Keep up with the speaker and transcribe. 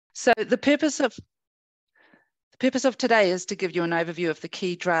So the purpose of today is to give you an overview of the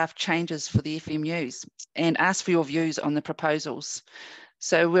key draft changes for the FMUs and ask for your views on the proposals.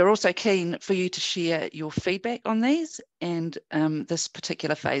 So we're also keen for you to share your feedback on these and this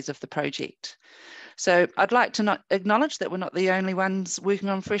particular phase of the project. So I'd like to acknowledge that we're not the only ones working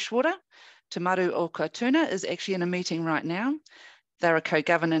on freshwater. Te Maru o Kaituna is actually in a meeting right now. They're a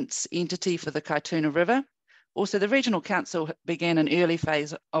co-governance entity for the Kaituna River. Also, the Regional Council began an early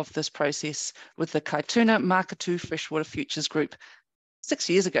phase of this process with the Kaituna Makatu Freshwater Futures Group 6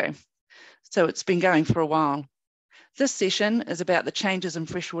 years ago. So it's been going for a while. This session is about the changes in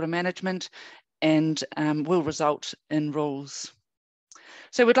freshwater management and will result in rules.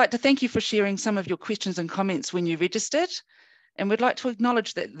 So we'd like to thank you for sharing some of your questions and comments when you registered. And we'd like to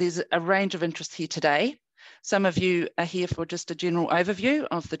acknowledge that there's a range of interest here today. Some of you are here for just a general overview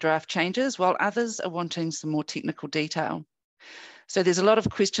of the draft changes, while others are wanting some more technical detail. So there's a lot of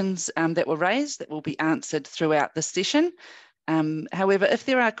questions that were raised that will be answered throughout this session. However, if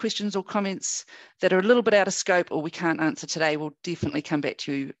there are questions or comments that are a little bit out of scope or we can't answer today, we'll definitely come back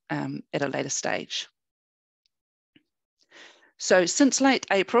to you at a later stage. So since late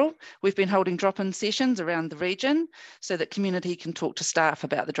April, we've been holding drop-in sessions around the region so that community can talk to staff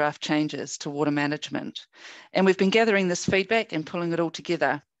about the draft changes to water management. And we've been gathering this feedback and pulling it all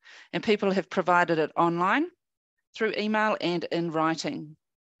together. And people have provided it online, through email and in writing.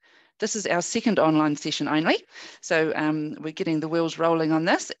 This is our second online session only. So we're getting the wheels rolling on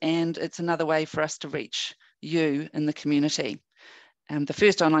this, and it's another way for us to reach you in the community. The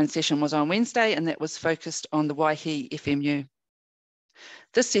first online session was on Wednesday, and that was focused on the Waihi FMU.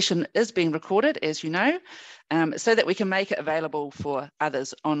 This session is being recorded, as you know, so that we can make it available for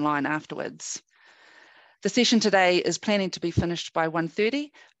others online afterwards. The session today is planning to be finished by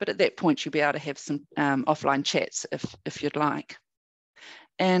 1:30, but at that point you'll be able to have some offline chats if you'd like.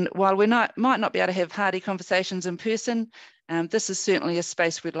 And while we might not be able to have hearty conversations in person, this is certainly a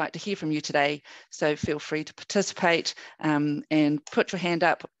space we'd like to hear from you today. So feel free to participate and put your hand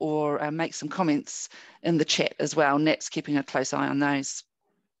up or make some comments in the chat as well. Nat's keeping a close eye on those.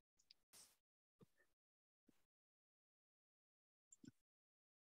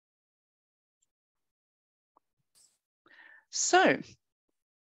 So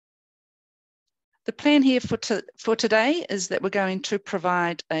the plan here for today is that we're going to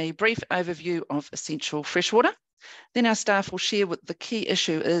provide a brief overview of essential freshwater. Then our staff will share what the key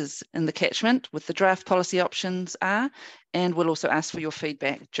issue is in the catchment, what the draft policy options are, and we'll also ask for your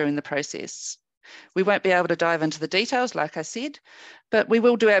feedback during the process. We won't be able to dive into the details, like I said, but we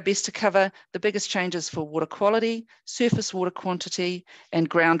will do our best to cover the biggest changes for water quality, surface water quantity, and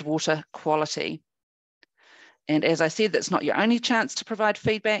groundwater quality. And as I said, that's not your only chance to provide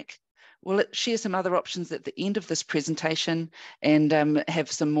feedback. We'll share some other options at the end of this presentation and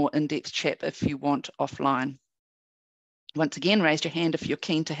have some more in-depth chat if you want offline. Once again, raise your hand if you're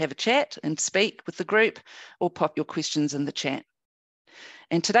keen to have a chat and speak with the group, or pop your questions in the chat.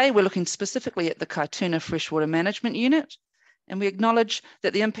 And today we're looking specifically at the Kaituna Freshwater Management Unit, and we acknowledge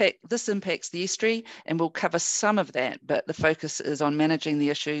that this impacts the estuary, and we'll cover some of that, but the focus is on managing the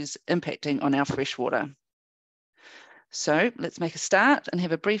issues impacting on our freshwater. So let's make a start and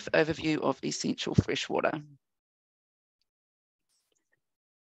have a brief overview of essential freshwater.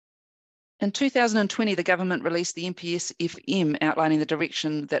 In 2020, the government released the MPS FM outlining the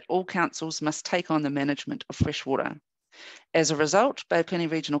direction that all councils must take on the management of freshwater. As a result, Bay Plenty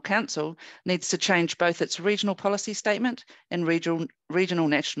Regional Council needs to change both its regional policy statement and regional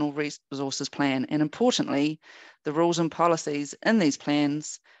national resources plan, and importantly, the rules and policies in these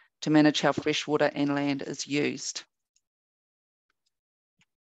plans to manage how freshwater and land is used.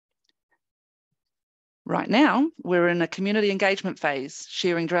 Right now, we're in a community engagement phase,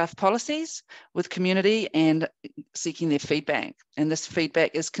 sharing draft policies with community and seeking their feedback. And this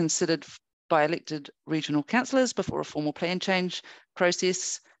feedback is considered by elected regional councillors before a formal plan change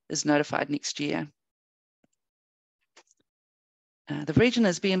process is notified next year. The region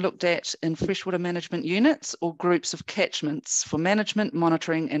is being looked at in freshwater management units or groups of catchments for management,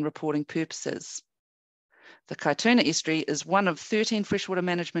 monitoring and reporting purposes. The Kaituna estuary is one of 13 freshwater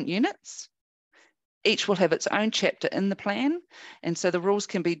management units. Each will have its own chapter in the plan, and so the rules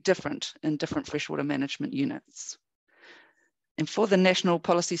can be different in different freshwater management units. And for the National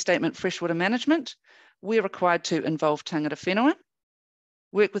Policy Statement Freshwater Management, we're required to involve tangata whenua,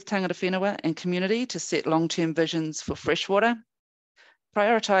 work with tangata whenua and community to set long-term visions for freshwater,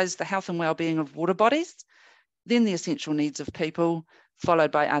 prioritise the health and well-being of water bodies, then the essential needs of people,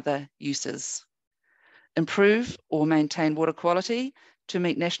 followed by other uses. Improve or maintain water quality to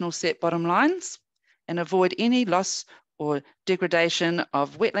meet national set bottom lines, and avoid any loss or degradation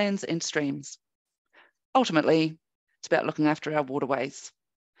of wetlands and streams. Ultimately, it's about looking after our waterways.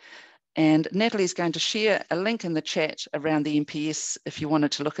 And Natalie's going to share a link in the chat around the MPS if you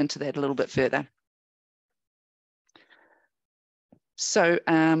wanted to look into that a little bit further. So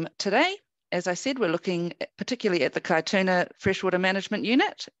today, as I said, we're looking particularly at the Kaituna Freshwater Management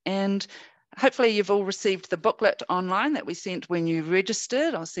Unit, and hopefully you've all received the booklet online that we sent when you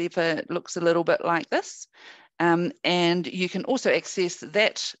registered. I'll see if it looks a little bit like this. And you can also access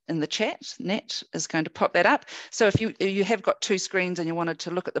that in the chat. Nat is going to pop that up. So if you have got two screens and you wanted to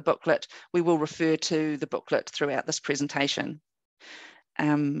look at the booklet, we will refer to the booklet throughout this presentation.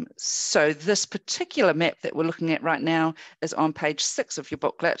 So this particular map that we're looking at right now is on page 6 of your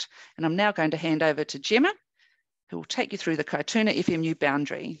booklet. And I'm now going to hand over to Gemma, who will take you through the Kaituna FMU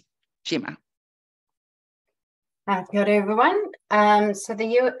boundary. Gemma. Kia ora everyone. So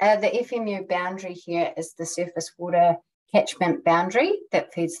the FMU boundary here is the surface water catchment boundary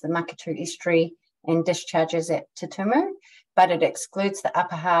that feeds the Makatu estuary and discharges at Te Tumu, but it excludes the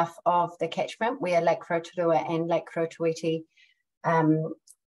upper half of the catchment where Lake Rotorua and Lake Rotoiti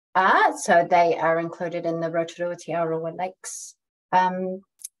are. So they are included in the Rotorua Te Aroa Lakes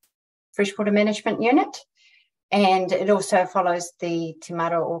Freshwater Management Unit. And it also follows the Te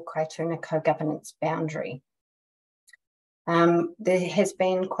Maro or Kaituna co-governance boundary. There has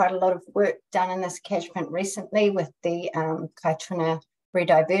been quite a lot of work done in this catchment recently with the Kaituna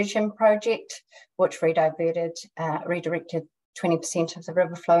rediversion project, which redirected 20% of the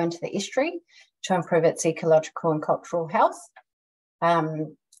river flow into the estuary to improve its ecological and cultural health.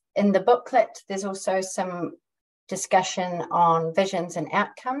 In the booklet, there's also some discussion on visions and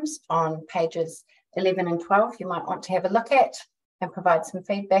outcomes on pages 11 and 12 you might want to have a look at and provide some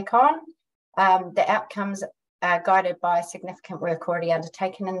feedback on. The outcomes are guided by significant work already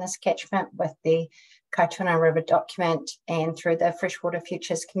undertaken in this catchment with the Kaituna River document and through the Freshwater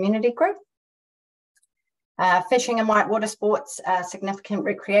Futures Community Group. Fishing and whitewater sports are significant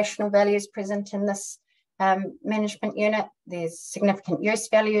recreational values present in this management unit. There's significant use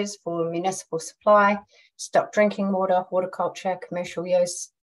values for municipal supply, stock drinking water, horticulture, commercial use,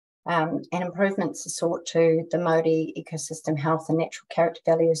 and improvements are sought to the Māori ecosystem health and natural character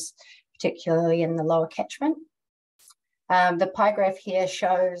values, particularly in the lower catchment. The pie graph here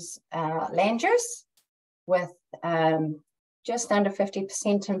shows land use with just under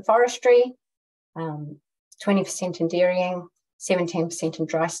 50% in forestry, 20% in dairying, 17% in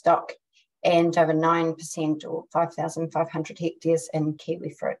dry stock, and over 9% or 5,500 hectares in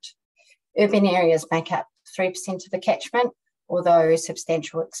kiwi fruit. Urban areas make up 3% of the catchment, although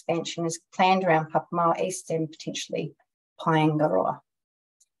substantial expansion is planned around Papamau East and potentially Paengaroa.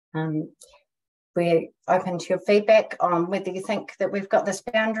 We're open to your feedback on whether you think that we've got this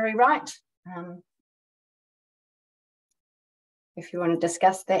boundary right. If you want to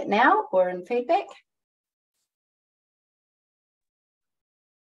discuss that now or in feedback.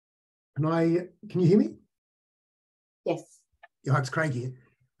 Can you hear me? Yes. Yeah, it's Craig here.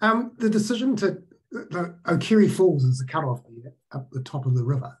 The decision to, Okiri Falls is the cutoff here up the top of the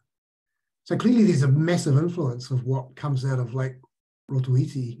river. So clearly there's a massive influence of what comes out of Lake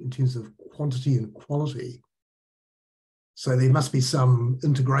Rotoiti in terms of quantity and quality. So there must be some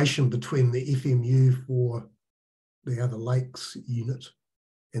integration between the FMU for the other lakes unit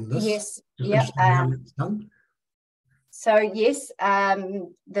in this. Yes, yeah. So yes,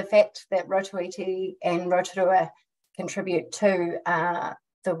 the fact that Rotoiti and Rotorua contribute to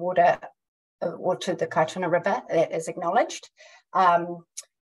the water or to the Kaituna River, that is acknowledged. From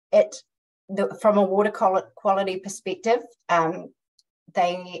a water quality perspective,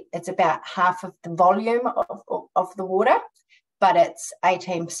 it's about half of the volume of the water, but it's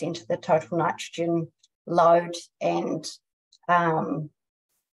 18% of the total nitrogen load and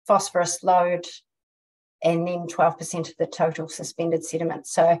phosphorus load, and then 12% of the total suspended sediment.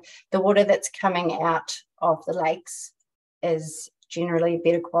 So the water that's coming out of the lakes is generally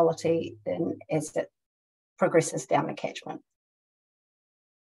better quality than as it progresses down the catchment.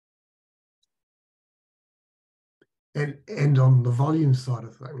 And on the volume side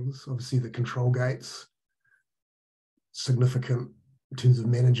of things, obviously the control gates, significant in terms of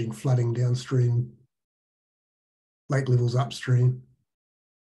managing flooding downstream, lake levels upstream.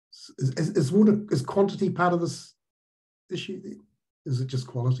 Is quantity part of this issue? Is it just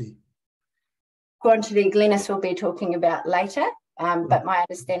quality? Quantity, Glenys will be talking about later, but my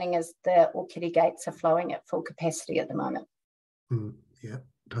understanding is the Orchidea gates are flowing at full capacity at the moment. Yeah,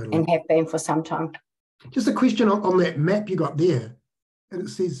 totally. And have been for some time. Just a question on that map you got there, and it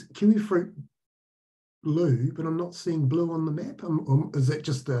says kiwi fruit blue, but I'm not seeing blue on the map. Is that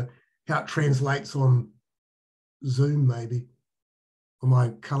just how it translates on Zoom maybe. Or am I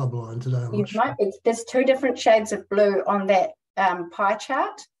colourblind today? I'm You not sure. might be. There's two different shades of blue on that pie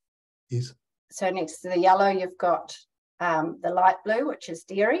chart. Yes. So next to the yellow, you've got the light blue, which is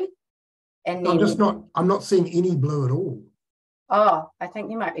dairy. And then I'm not seeing any blue at all. Oh, I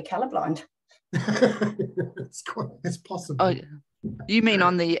think you might be colourblind. It's possible. Oh, you mean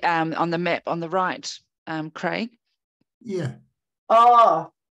on the map on the right, Craig? Yeah.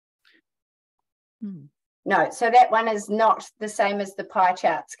 Oh. No, so that one is not the same as the pie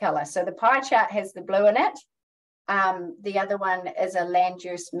chart's colour. So the pie chart has the blue in it. The other one is a land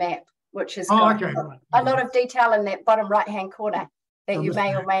use map, which has got a lot of detail in that bottom right-hand corner that you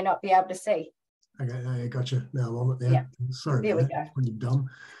may or may not be able to see. Okay, I gotcha. Now I'm on it now. Yeah. Sorry there about we that. go. Pretty dumb.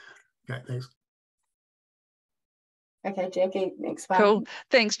 Okay, thanks. Okay, Jackie, next one. Cool.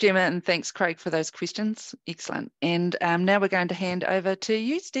 Thanks, Gemma, and thanks, Craig, for those questions. Excellent. And now we're going to hand over to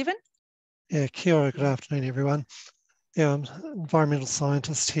you, Stephen. Yeah, kia ora, good afternoon, everyone. Yeah, I'm an environmental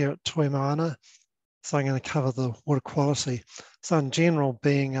scientist here at Toimoana, so I'm going to cover the water quality. So in general,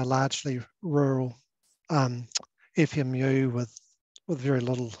 being a largely rural FMU with very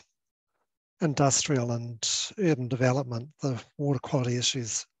little industrial and urban development, the water quality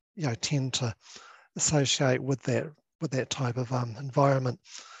issues, tend to associate with that type of environment.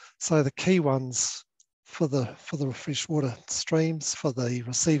 So the key ones for the freshwater streams, for the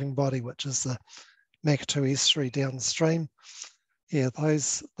receiving body, which is the Kaituna estuary downstream,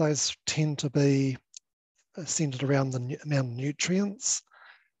 those tend to be centered around the amount of nutrients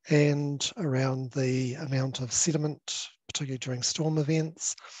and around the amount of sediment, particularly during storm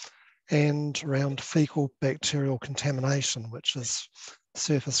events, and around fecal bacterial contamination, which is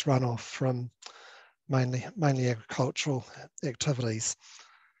surface runoff from mainly agricultural activities.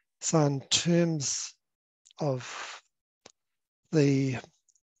 So in terms of the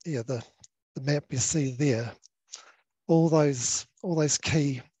map you see there, all those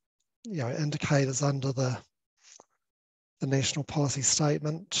key indicators under the national policy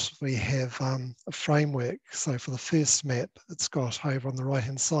statement, we have a framework. So for the first map, it's got over on the right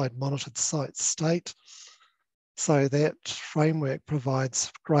hand side monitored site state. So that framework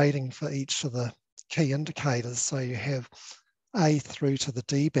provides grading for each of the key indicators. So you have A through to the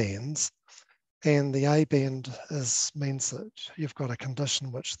D bands, and the A band means that you've got a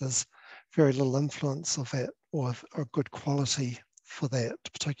condition which there's very little influence of that or good quality for that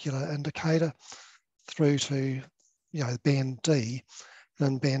particular indicator, through to band D. And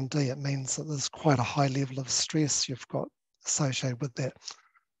in band D, it means that there's quite a high level of stress you've got associated with that,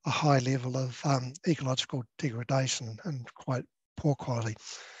 a high level of ecological degradation and quite poor quality.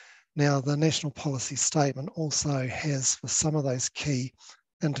 Now, the national policy statement also has, for some of those key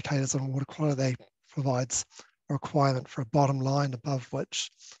indicators on water quality, provides a requirement for a bottom line above which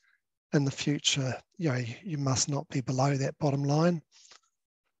in the future, you must not be below that bottom line.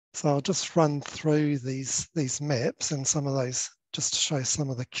 So I'll just run through these maps and some of those just to show some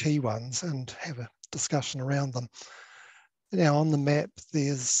of the key ones and have a discussion around them. Now on the map,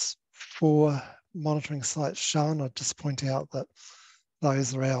 there's 4 monitoring sites shown. I'd just point out that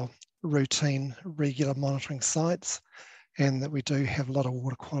those are our routine, regular monitoring sites, and that we do have a lot of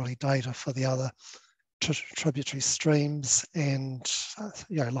water quality data for the other tributary streams and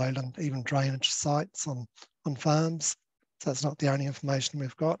lowland, even drainage sites on farms. So that's not the only information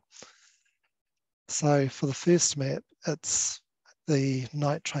we've got. So for the first map, it's the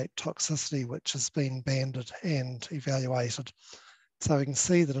nitrate toxicity, which has been banded and evaluated. So we can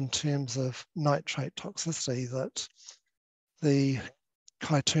see that in terms of nitrate toxicity, that the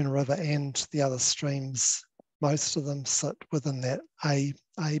Kaituna River and the other streams, most of them sit within that A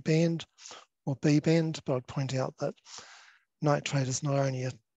band or B band, but I'd point out that nitrate is not only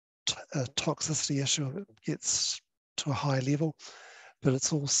a toxicity issue if it gets to a high level, but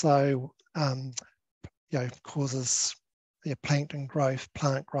it's also causes plankton growth,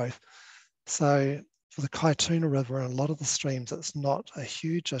 plant growth. So for the Kaituna River and a lot of the streams, it's not a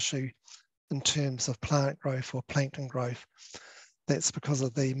huge issue in terms of plant growth or plankton growth. That's because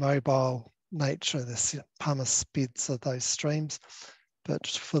of the mobile nature, the pumice beds of those streams. But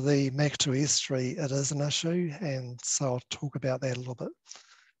for the Kaituna estuary, it is an issue, and so I'll talk about that a little bit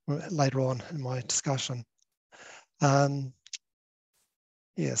later on in my discussion. So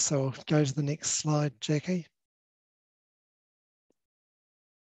I'll go to the next slide, Jackie.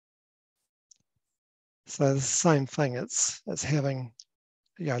 So the same thing, it's having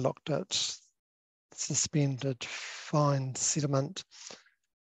looked at suspended fine sediment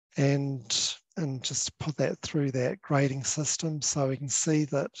and just put that through that grading system. So we can see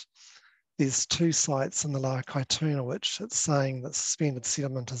that there's 2 sites in the Lower Kaituna which it's saying that suspended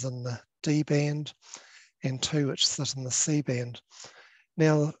sediment is in the D band, and 2 which sit in the C band.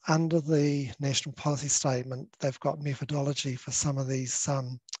 Now, under the National Policy Statement, they've got methodology for some of these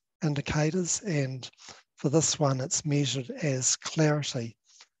indicators, and for this one, it's measured as clarity.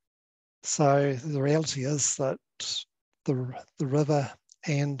 So the reality is that the river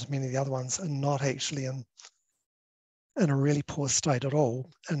and many of the other ones are not actually in a really poor state at all,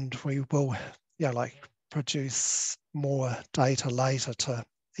 and we will, produce more data later to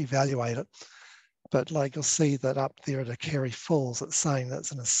evaluate it. But like you'll see that up there at a Kerry Falls, it's saying that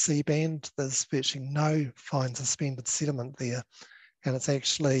it's in a C band. There's virtually no fine suspended sediment there, and it's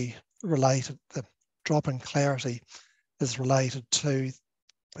actually related. The drop in clarity is related to,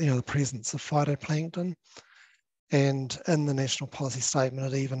 the presence of phytoplankton. And in the National Policy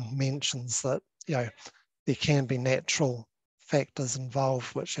Statement, it even mentions that, there can be natural factors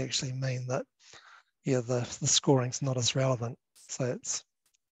involved, which actually mean that, the scoring's not as relevant. So it's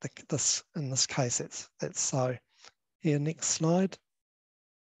in this case, it's so. Here, next slide.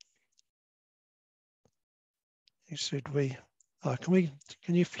 Should we?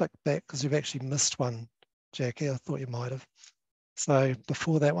 Can you flick back, because you've actually missed one, Jackie? I thought you might have. So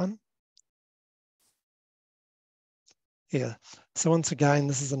before that one. Yeah. So once again,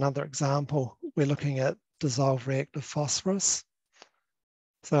 this is another example. We're looking at dissolved reactive phosphorus.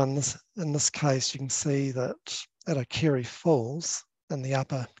 So in this case, you can see that at a Kerry Falls in the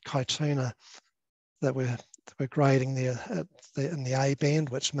upper Kaituna, that we're grading there in the A band,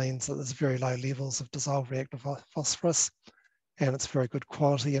 which means that there's very low levels of dissolved reactive phosphorus, and it's very good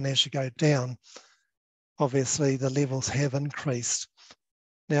quality. And as you go down, obviously the levels have increased.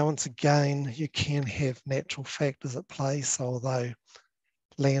 Now, once again, you can have natural factors at play. So although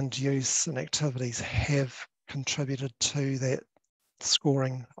land use and activities have contributed to that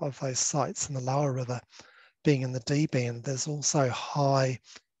scoring of those sites in the lower river being in the D band, there's also high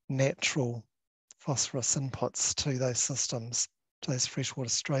natural phosphorus inputs to those systems, to those freshwater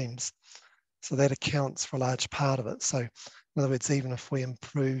streams. So that accounts for a large part of it. So in other words, even if we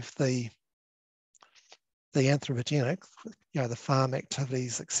improve the anthropogenic, the farm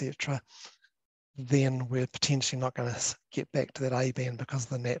activities, etc., then we're potentially not going to get back to that A band because of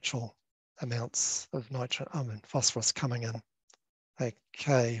the natural amounts of phosphorus coming in.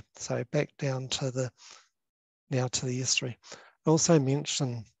 Okay, so back down to now to the estuary. I also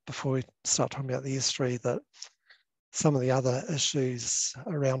mentioned before we start talking about the estuary that some of the other issues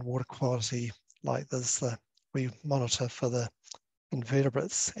around water quality, like we monitor for the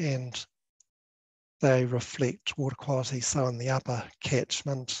invertebrates, and they reflect water quality. So in the upper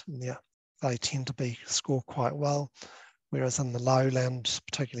catchment, they tend to score quite well, whereas in the lowland,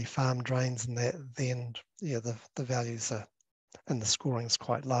 particularly farm drains and that, then the values are, and the scoring is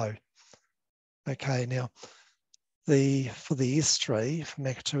quite low. Okay, now for the estuary, for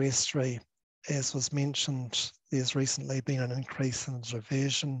Makatu estuary, as was mentioned, there's recently been an increase in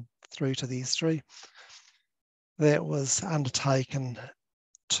diversion through to the estuary. That was undertaken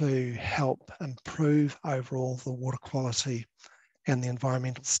to help improve overall the water quality and the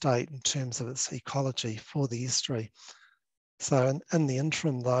environmental state in terms of its ecology for the estuary. So in the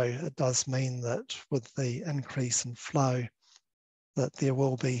interim, though, it does mean that with the increase in flow, that there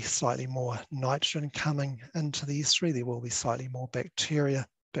will be slightly more nitrogen coming into the estuary. There will be slightly more bacterial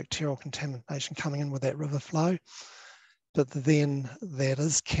contamination coming in with that river flow. But then that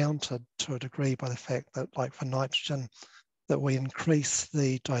is countered to a degree by the fact that, like for nitrogen, that we increase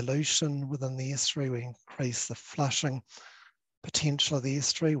the dilution within the estuary, we increase the flushing potential of the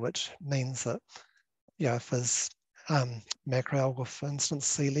estuary, which means that, if there's macroalgae, for instance,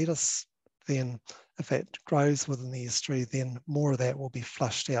 sea lettuce, then if that grows within the estuary, then more of that will be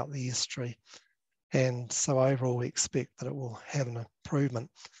flushed out the estuary. And so overall, we expect that it will have an improvement.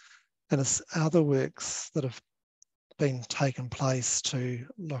 And it's other works that have been taken place to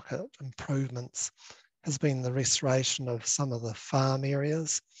look at improvements has been the restoration of some of the farm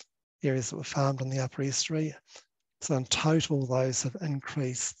areas that were farmed in the upper estuary. So in total, those have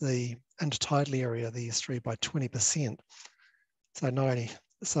increased the intertidal area of the estuary by 20%.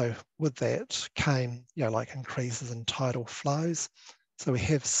 So with that came, increases in tidal flows. So we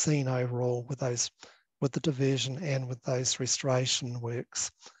have seen overall with the diversion and with those restoration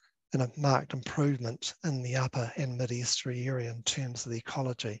works, and a marked improvement in the upper and mid-estuary area in terms of the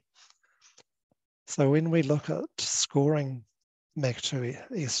ecology. So when we look at scoring Makatu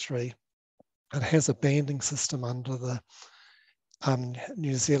estuary, it has a banding system under the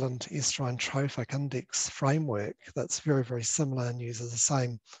New Zealand Estuarine Trophic Index framework that's very, very similar and uses the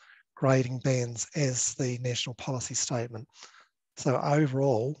same grading bands as the National Policy Statement. So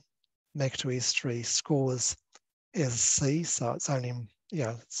overall, Makatu estuary scores as C, so it's only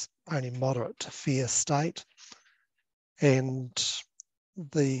it's only moderate to fair state. And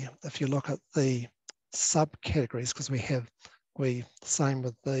if you look at the subcategories, because same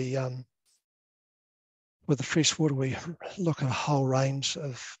with the freshwater, we look at a whole range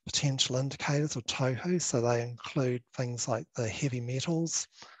of potential indicators or tohu. So they include things like the heavy metals,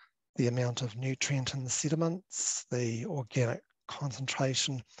 the amount of nutrient in the sediments, the organic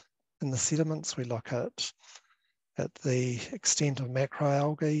concentration in the sediments. We look at the extent of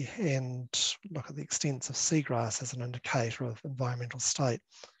macroalgae and look at the extent of seagrass as an indicator of environmental state.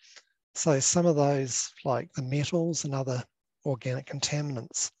 So some of those, like the metals and other organic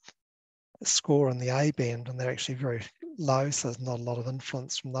contaminants, score in the A band, and they're actually very low, so there's not a lot of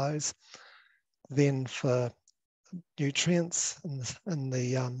influence from those. Then for nutrients in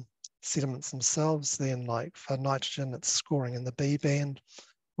the sediments themselves, then like for nitrogen, it's scoring in the B band.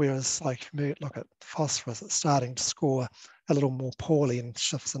 Whereas like if you look at phosphorus, it's starting to score a little more poorly and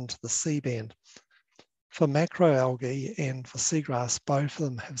shifts into the C band. For macroalgae and for seagrass, both of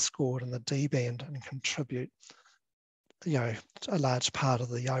them have scored in the D band and contribute, a large part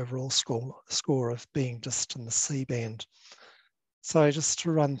of the overall score of being just in the C band. So just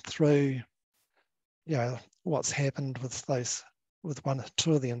to run through, what's happened with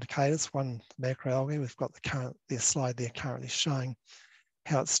two of the indicators. One, macroalgae, we've got the slide there currently showing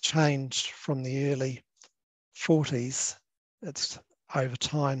how it's changed from the early 40s. It's over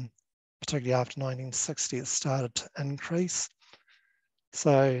time, particularly after 1960, it started to increase.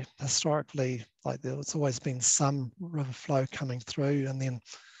 So historically, like there's always been some river flow coming through,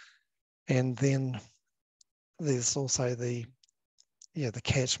 and then there's also the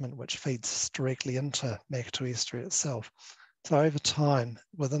catchment which feeds directly into Makatu Estuary itself. So over time,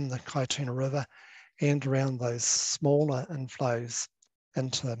 within the Kaituna River and around those smaller inflows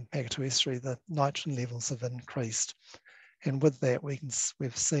into Makatu Estuary, the nitrogen levels have increased. And with that,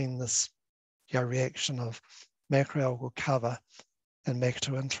 we've seen this reaction of macroalgal cover in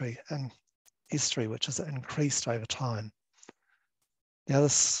Makatu Estuary, which has increased over time. Now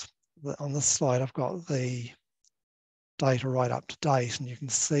on this slide, I've got the data right up to date, and you can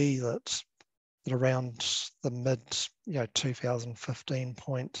see that around the mid 2015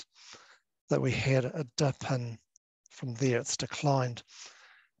 point that we had a dip, and from there it's declined.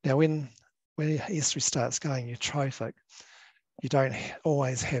 Now when estuary starts going eutrophic, you don't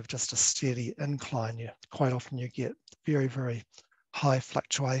always have just a steady incline. Quite often you get very, very high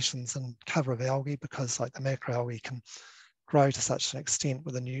fluctuations in cover of algae, because like the macroalgae can grow to such an extent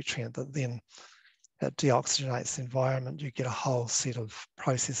with a nutrient that then it deoxygenates the environment. You get a whole set of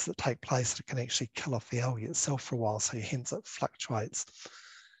processes that take place that can actually kill off the algae itself for a while, so hence it fluctuates.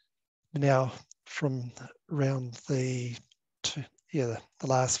 Now, from around the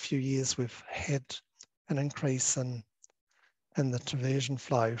last few years, we've had an increase in the diversion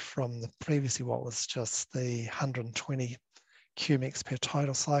flow from the previously what was just the 120 cumex per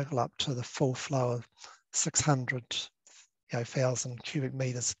tidal cycle up to the full flow of 600,000 cubic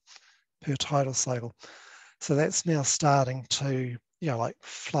meters per tidal cycle. So that's now starting to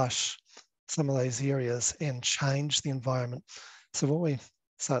flush some of those areas and change the environment. So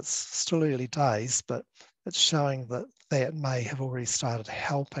it's still early days, but it's showing that may have already started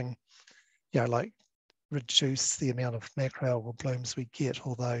helping reduce the amount of macroalgal blooms we get,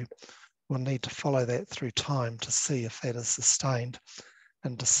 although we'll need to follow that through time to see if that is sustained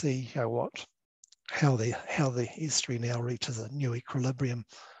and to see how the estuary now reaches a new equilibrium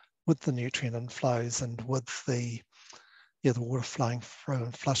with the nutrient inflows and with the water flowing through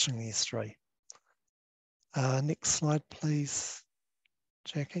and flushing the estuary. Next slide, please,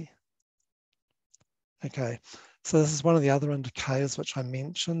 Jackie. Okay, so this is one of the other indicators which I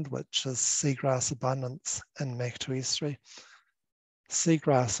mentioned, which is seagrass abundance in Makatu Estuary.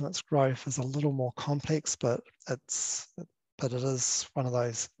 Seagrass and its growth is a little more complex, but it is one of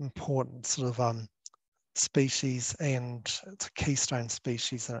those important sort of species, and it's a keystone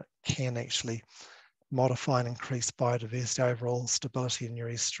species, and it can actually modify and increase biodiversity, overall stability in your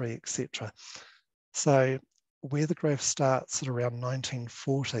estuary, etc. So where the graph starts at around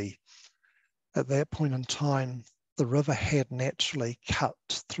 1940, at that point in time, the river had naturally cut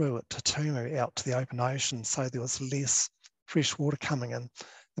through at Tutumu out to the open ocean, so there was less fresh water coming in.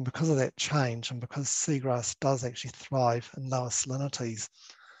 And because of that change, and because seagrass does actually thrive in lower salinities,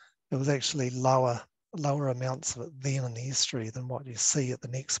 it was actually lower amounts of it then in the estuary than what you see at the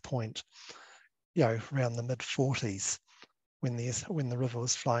next point, around the mid-40s when the river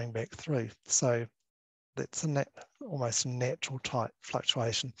was flowing back through. So that's almost a natural type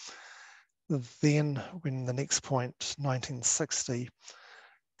fluctuation. Then when the next point, 1960,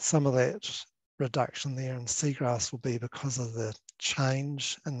 some of that reduction there in seagrass will be because of the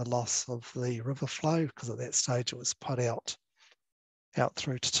change in the loss of the river flow, because at that stage it was put out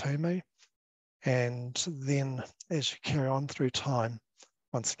through to Tumu. And then as you carry on through time,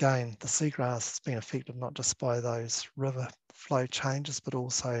 once again, the seagrass has been affected not just by those river flow changes, but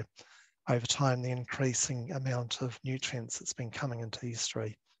also over time, the increasing amount of nutrients that's been coming into the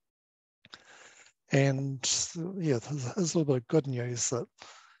estuary. And yeah, there's a little bit of good news that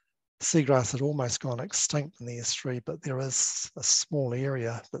seagrass had almost gone extinct in the estuary, but there is a small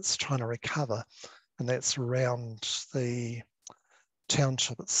area that's trying to recover, and that's around the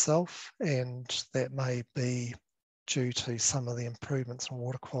township itself, and that may be due to some of the improvements in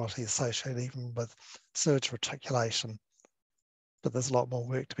water quality associated even with surge reticulation. But there's a lot more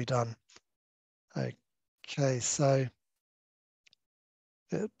work to be done. Okay, so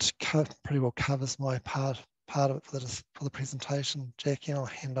it pretty well covers my part of it for the presentation. Jackie, I'll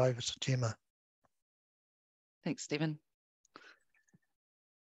hand over to Gemma. Thanks, Stephen.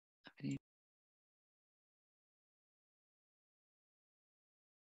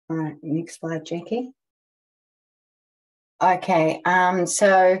 All right, next slide, Jackie. Okay,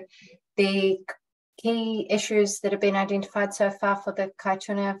 so the key issues that have been identified so far for the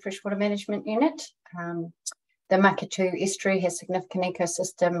Kaituna Freshwater Management Unit. The Makatu estuary has significant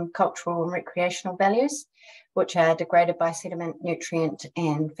ecosystem, cultural and recreational values, which are degraded by sediment, nutrient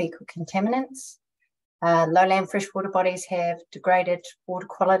and fecal contaminants. Lowland freshwater bodies have degraded water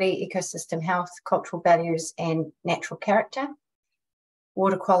quality, ecosystem health, cultural values and natural character.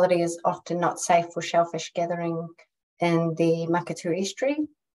 Water quality is often not safe for shellfish gathering in the Makatu estuary,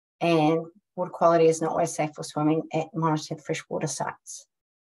 and water quality is not always safe for swimming at monitored freshwater sites.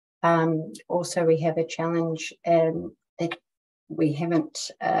 Also, we have a challenge that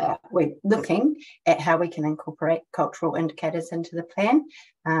we're looking at how we can incorporate cultural indicators into the plan,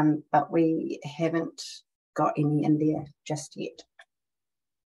 but we haven't got any in there just yet.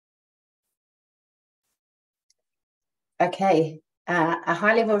 Okay, a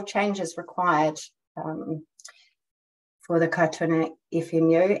high level of change is required for the Kaituna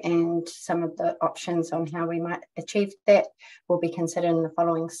FMU, and some of the options on how we might achieve that will be considered in the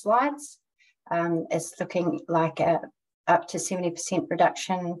following slides. It's looking like up to 70%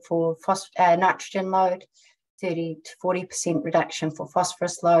 reduction for nitrogen load, 30 to 40% reduction for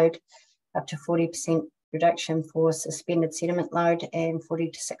phosphorus load, up to 40% reduction for suspended sediment load, and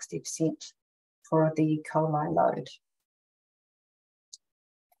 40 to 60% for the coli load.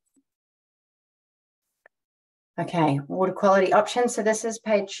 Okay, water quality options. So this is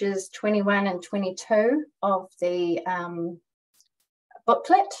pages 21 and 22 of the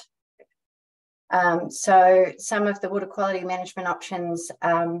booklet. So some of the water quality management options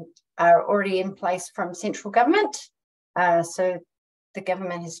are already in place from central government. So the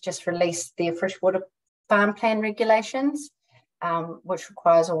government has just released their freshwater farm plan regulations, which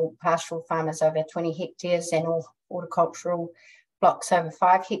requires all pastoral farmers over 20 hectares and all horticultural blocks over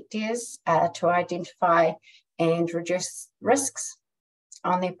 5 hectares to identify and reduce risks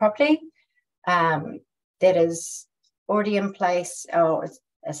on their property. That is already in place, or is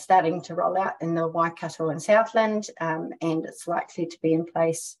starting to roll out in the Waikato and Southland, and it's likely to be in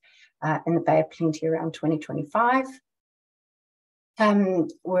place in the Bay of Plenty around 2025.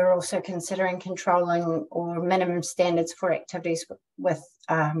 We're also considering controlling or minimum standards for activities with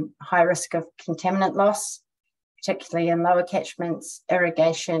high risk of contaminant loss, particularly in lower catchments,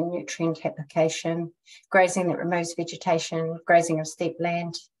 irrigation, nutrient application, grazing that removes vegetation, grazing of steep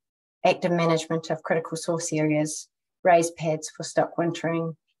land, active management of critical source areas, raised pads for stock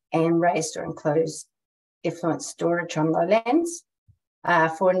wintering, and raised or enclosed effluent storage on lowlands.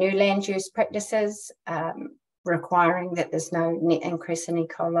 For new land use practices, requiring that there's no net increase in E.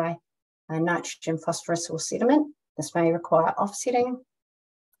 coli, nitrogen, phosphorus or sediment. This may require offsetting.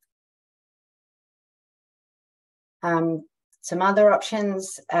 Some other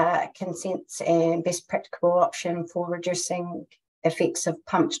options, consents and best practicable option for reducing effects of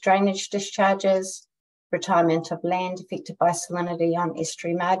pumped drainage discharges, retirement of land affected by salinity on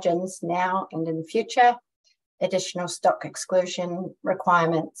estuary margins now and in the future, additional stock exclusion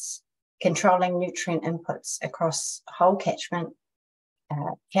requirements, controlling nutrient inputs across whole catchment,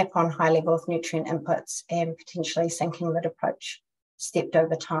 cap on high level of nutrient inputs, and potentially sinking lid approach stepped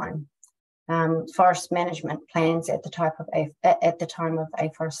over time. Forest management plans at the time of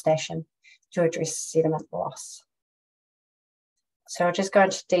afforestation to address sediment loss. So I'll just go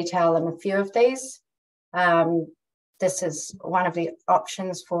into detail in a few of these. This is one of the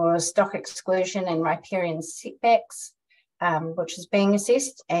options for stock exclusion and riparian setbacks, which is being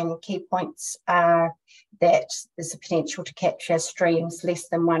assessed, and key points are that there's a potential to capture streams less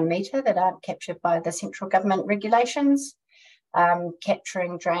than 1 metre that aren't captured by the central government regulations.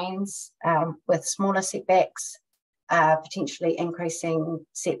 capturing drains with smaller setbacks, potentially increasing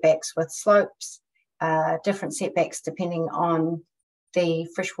setbacks with slopes, different setbacks depending on the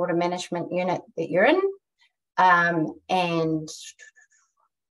freshwater management unit that you're in. And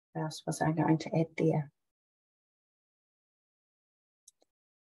what else was I going to add there?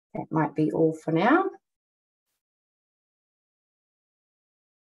 That might be all for now.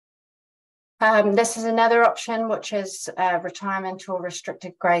 This is another option, which is retirement or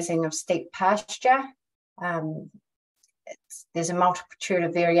restricted grazing of steep pasture. There's a multitude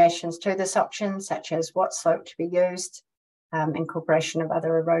of variations to this option, such as what slope to be used, incorporation of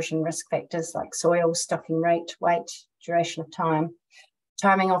other erosion risk factors like soil, stocking rate, weight, duration of time,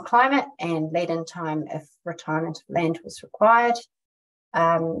 timing or climate, and lead-in time if retirement of land was required.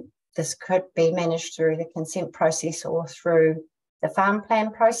 This could be managed through the consent process or through the farm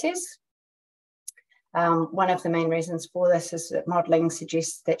plan process. One of the main reasons for this is that modelling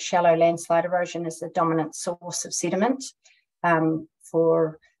suggests that shallow landslide erosion is the dominant source of sediment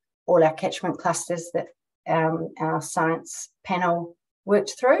for all our catchment clusters that our science panel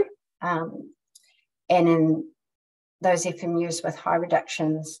worked through. And in those FMUs with high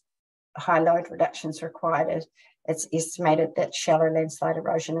load reductions required, it's estimated that shallow landslide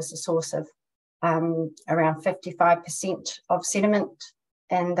erosion is the source of around 55% of sediment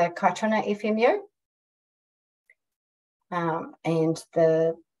in the Kaituna FMU. And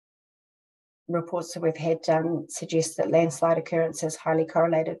the reports that we've had suggest that landslide occurrence is highly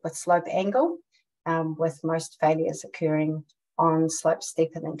correlated with slope angle, with most failures occurring on slopes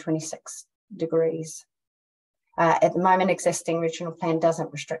steeper than 26 degrees. At the moment, existing regional plan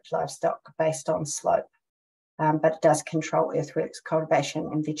doesn't restrict livestock based on slope, but it does control earthworks, cultivation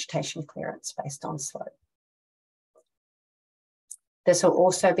and vegetation clearance based on slope. This will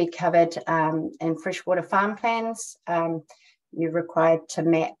also be covered in freshwater farm plans. You're required to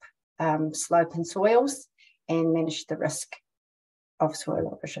map slope and soils and manage the risk of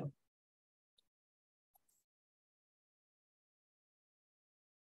soil erosion.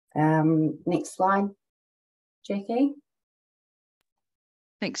 Next slide, Jackie.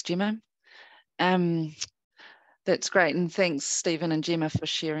 Thanks, Gemma. That's great, and thanks, Stephen and Gemma, for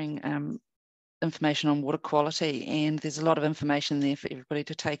sharing information on water quality, and there's a lot of information there for everybody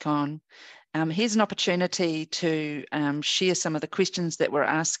to take on. Here's an opportunity to share some of the questions that we're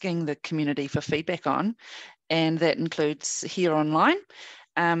asking the community for feedback on, and that includes here online.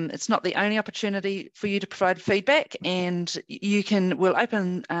 It's not the only opportunity for you to provide feedback, and we'll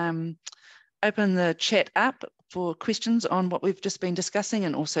open the chat up for questions on what we've just been discussing,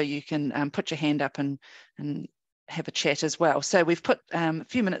 and also you can put your hand up and have a chat as well. So we've put a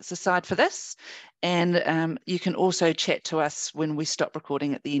few minutes aside for this, and you can also chat to us when we stop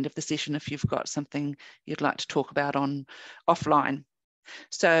recording at the end of the session if you've got something you'd like to talk about offline.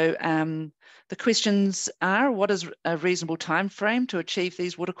 So the questions are, what is a reasonable time frame to achieve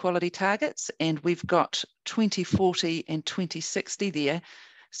these water quality targets? And we've got 2040 and 2060 there.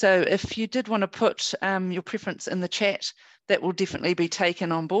 So if you did want to put your preference in the chat, that will definitely be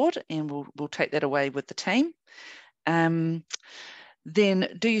taken on board, and we'll take that away with the team. Then,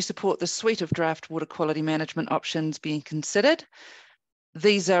 do you support the suite of draft water quality management options being considered?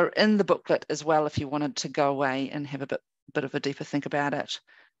 These are in the booklet as well if you wanted to go away and have a bit of a deeper think about it.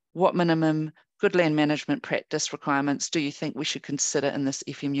 What minimum good land management practice requirements do you think we should consider in this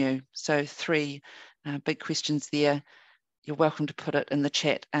FMU? So 3 big questions there. You're welcome to put it in the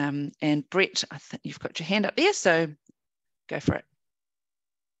chat. And Brett, I think you've got your hand up there, so go for it.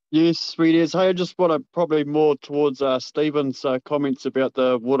 Yes, sweet as. Hey, I just want to probably more towards Stephen's comments about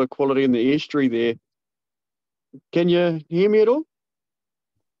the water quality in the estuary there. Can you hear me at all?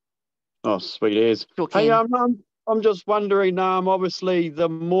 Oh, sweet as. Sure hey, can. I'm just wondering, obviously the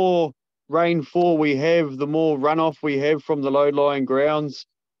more rainfall we have, the more runoff we have from the low-lying grounds,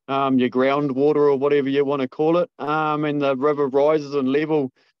 your groundwater or whatever you want to call it, and the river rises in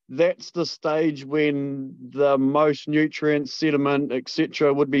level. That's the stage when the most nutrients, sediment,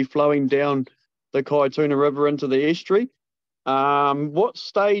 etc. would be flowing down the Kaituna River into the estuary. What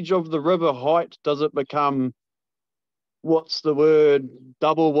stage of the river height does it become, what's the word,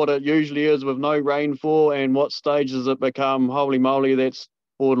 double what it usually is with no rainfall, and what stage does it become, holy moly, that's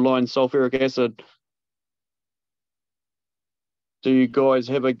borderline sulfuric acid? Do you guys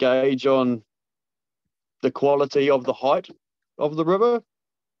have a gauge on the quality of the height of the river?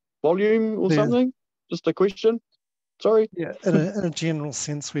 Volume or something? Just a question. Sorry. Yeah, in a general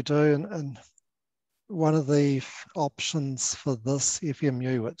sense we do, and one of the options for this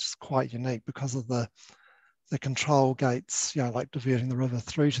FMU, which is quite unique because of the control gates, like diverting the river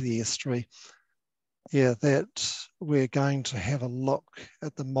through to the estuary, yeah, that we're going to have a look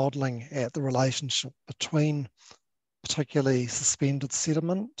at the modelling at the relationship between particularly suspended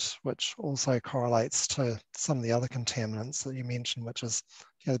sediment, which also correlates to some of the other contaminants that you mentioned, which is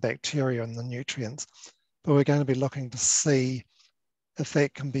the bacteria and the nutrients. But we're going to be looking to see if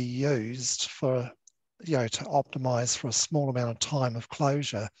that can be used for, to optimize for a small amount of time of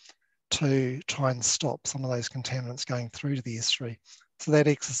closure to try and stop some of those contaminants going through to the estuary. So that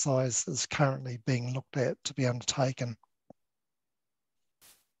exercise is currently being looked at to be undertaken.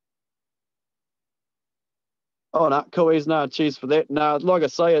 Oh, no, cool. No, cheers for that. No, like I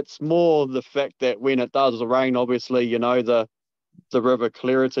say, it's more the fact that when it does rain, obviously, the river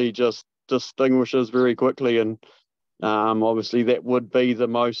clarity just distinguishes very quickly, and obviously that would be the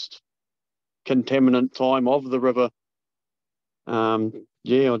most contaminant time of the river.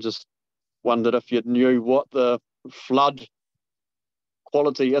 Yeah, I just wondered if you knew what the flood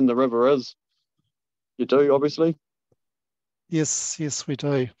quality in the river is. You do, obviously. Yes, we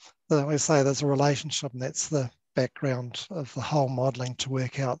do. Like I say, there's a relationship, and that's the background of the whole modelling to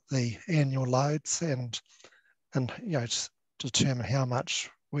work out the annual loads and determine how much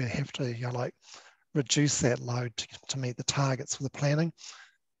we have to reduce that load to meet the targets for the planning.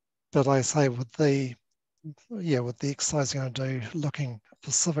 But like I say, with the exercise you're going to do, looking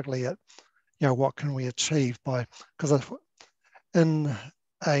specifically at what can we achieve by, because in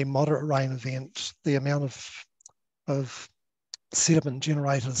a moderate rain event, the amount of sediment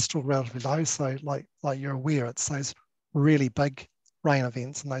generated is still relatively low. So like you're aware, it's those really big rain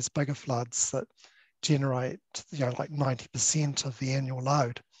events and those bigger floods that generate like 90% of the annual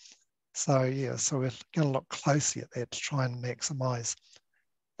load. So yeah, so we're going to look closely at that to try and maximise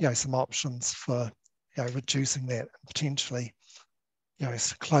some options for reducing that and potentially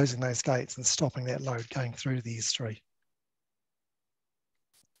closing those gates and stopping that load going through to the estuary.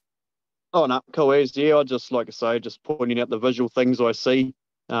 Oh, no, cool as. Yeah, I just, like I say, just pointing out the visual things I see.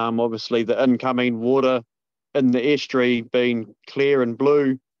 Obviously, the incoming water in the estuary being clear and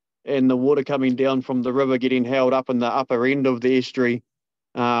blue, and the water coming down from the river getting held up in the upper end of the estuary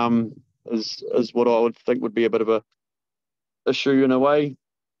is what I would think would be a bit of a issue in a way.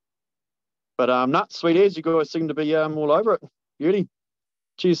 But nuts, sweet as, you guys seem to be all over it. Beauty.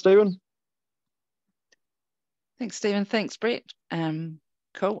 Cheers, Stephen. Thanks, Stephen. Thanks, Brett.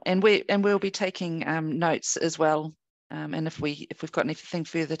 Cool. And we'll be taking notes as well. And if we've got anything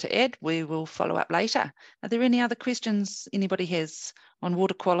further to add, we will follow up later. Are there any other questions anybody has on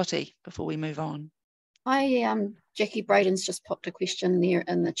water quality before we move on? Jackie Braden's just popped a question there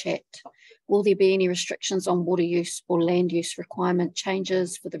in the chat. Will there be any restrictions on water use or land use requirement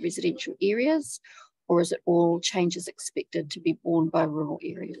changes for the residential areas, or is it all changes expected to be borne by rural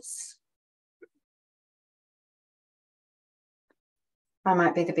areas? I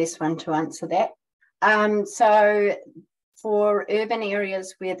might be the best one to answer that. So for urban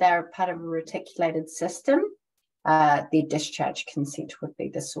areas where they're part of a reticulated system, their discharge consent would be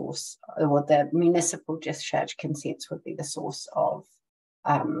the source, or the municipal discharge consents would be the source of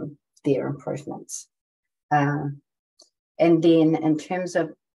their improvements. And then in terms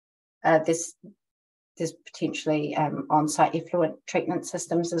of there's potentially on-site effluent treatment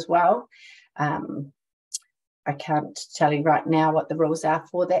systems as well. I can't tell you right now what the rules are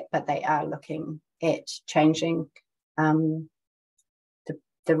for that, but they are looking at changing the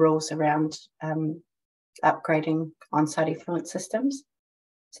rules around upgrading on-site effluent systems.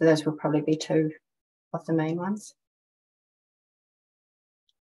 So those will probably be two of the main ones.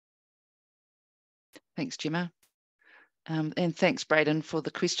 Thanks, Gemma. And thanks, Braden, for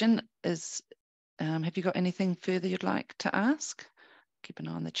the question. Have you got anything further you'd like to ask? Keep an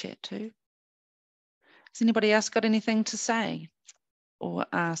eye on the chat too. Has anybody else got anything to say or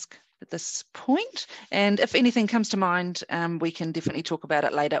ask at this point? And if anything comes to mind, we can definitely talk about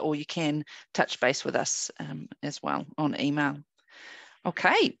it later, or you can touch base with us as well on email.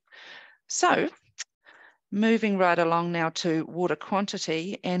 Okay, so moving right along now to water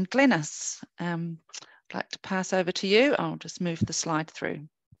quantity, and Glenys, I'd like to pass over to you. I'll just move the slide through.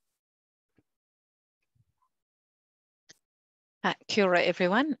 Kia ora,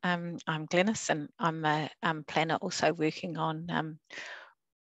 everyone. I'm Glenys, and I'm a planner also working on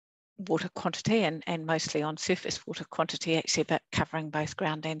water quantity and mostly on surface water quantity, actually, but covering both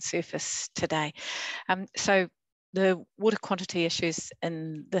ground and surface today. So the water quantity issues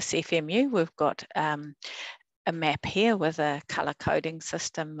in this FMU, we've got a map here with a colour coding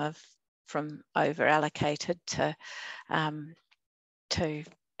system from over allocated to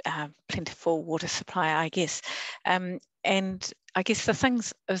plentiful water supply, I guess. And I guess the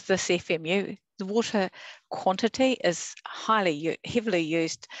things of this FMU, the water quantity is heavily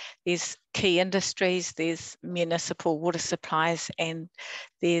used. There's key industries, there's municipal water supplies, and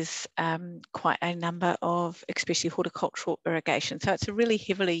there's quite a number of, especially horticultural irrigation. So it's a really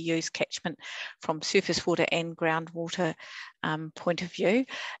heavily used catchment from surface water and groundwater point of view.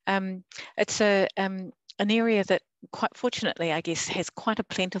 It's an area that, quite fortunately, I guess, has quite a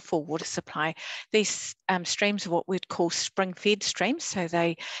plentiful water supply. These streams are what we'd call spring-fed streams, so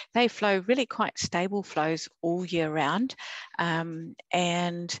they flow really quite stable flows all year round, and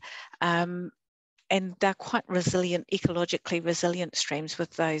they're quite resilient, ecologically resilient streams with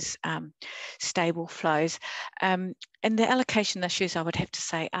those stable flows. And the allocation issues, I would have to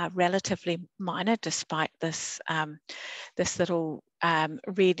say, are relatively minor, despite this this little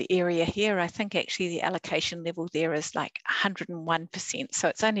red area here. I think actually the allocation level there is like 101%. So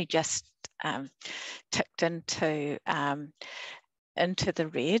it's only just ticked into the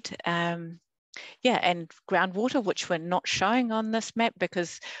red. Yeah, and groundwater, which we're not showing on this map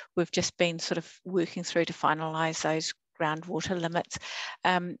because we've just been sort of working through to finalise those groundwater limits.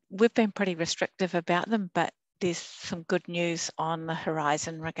 We've been pretty restrictive about them, but there's some good news on the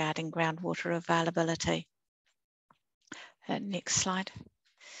horizon regarding groundwater availability. Next slide.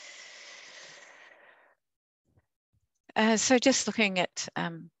 So just looking at,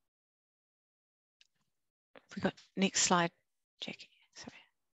 we got next slide, Jackie, sorry.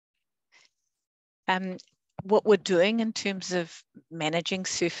 What we're doing in terms of managing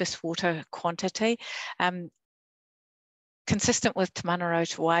surface water quantity, consistent with Te Mana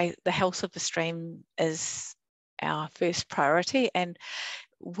Rotowae, the health of the stream is our first priority, and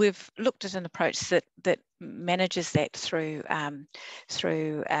we've looked at an approach that manages that through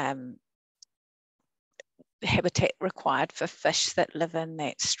habitat required for fish that live in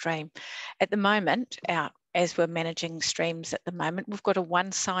that stream. At the moment, as we're managing streams at the moment, we've got a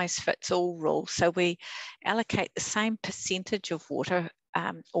one-size-fits-all rule. So we allocate the same percentage of water,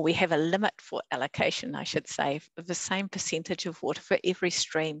 or we have a limit for allocation, I should say, of the same percentage of water for every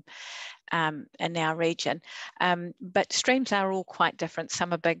stream in our region. But streams are all quite different.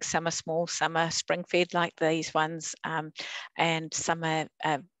 Some are big, some are small, some are spring-fed like these ones, and some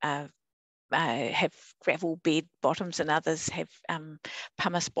have gravel bed bottoms and others have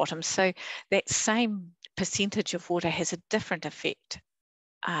pumice bottoms. So that same percentage of water has a different effect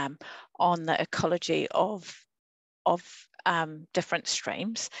on the ecology of different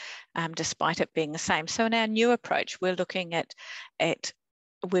streams, despite it being the same. So in our new approach, we're looking at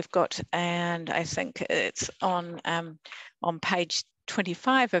we've got, and I think it's on page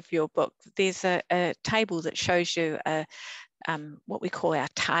 25 of your book, there's a table that shows you what we call our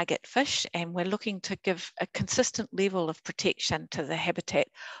target fish, and we're looking to give a consistent level of protection to the habitat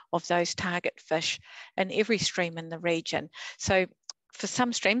of those target fish in every stream in the region. So for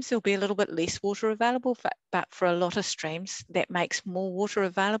some streams, there'll be a little bit less water available, but for a lot of streams, that makes more water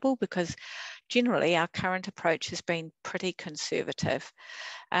available because generally our current approach has been pretty conservative.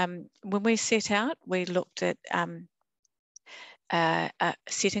 When we set out, we looked at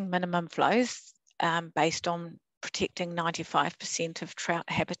setting minimum flows based on protecting 95% of trout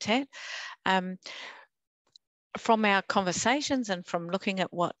habitat. From our conversations and from looking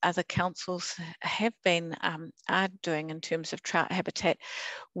at what other councils have been are doing in terms of trout habitat,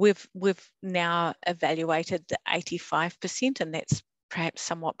 we've now evaluated the 85%, and that's perhaps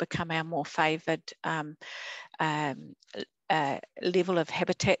somewhat become our more favoured level of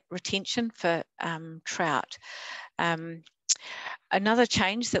habitat retention for trout. Another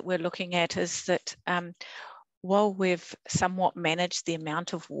change that we're looking at is that while we've somewhat managed the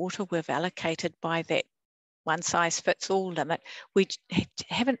amount of water we've allocated by that one-size-fits-all limit, we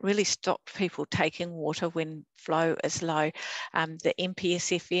haven't really stopped people taking water when flow is low. The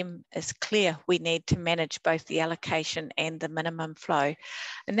MPSFM is clear. We need to manage both the allocation and the minimum flow.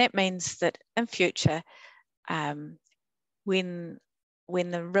 And that means that in future, when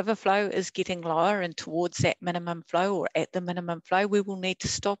the river flow is getting lower and towards that minimum flow or at the minimum flow, we will need to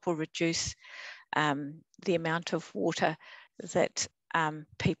stop or reduce the amount of water that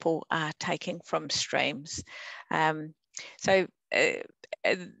people are taking from streams. So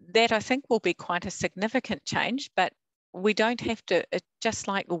that I think will be quite a significant change, but we don't have to, just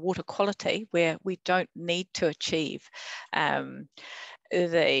like the water quality, where we don't need to achieve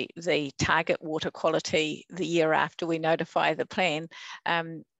the target water quality the year after we notify the plan,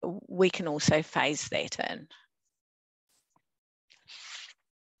 we can also phase that in.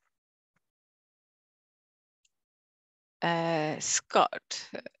 Scott,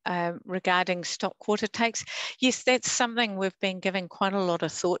 regarding stock water takes. Yes, that's something we've been giving quite a lot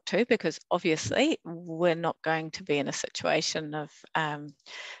of thought to, because obviously we're not going to be in a situation of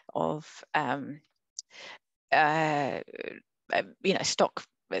stock.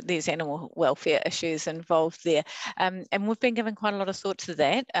 There's animal welfare issues involved there, and we've been giving quite a lot of thought to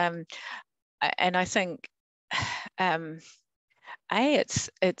that. And I think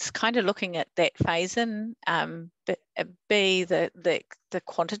it's kind of looking at that phase in, but B, the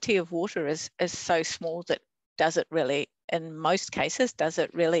quantity of water is so small that does it really, in most cases, does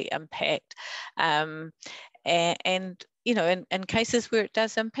it really impact? And you know, in cases where it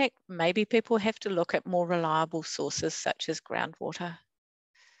does impact, maybe people have to look at more reliable sources such as groundwater.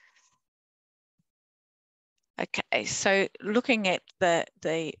 Okay, so looking at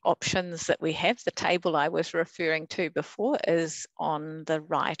the options that we have, the table I was referring to before is on the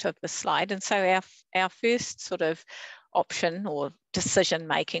right of the slide. And so our first sort of option or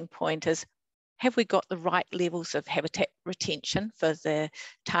decision-making point is, have we got the right levels of habitat retention for the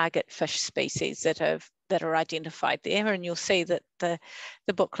target fish species that are identified there? And you'll see that the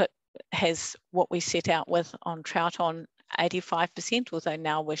booklet has what we set out with on trout on 85%, although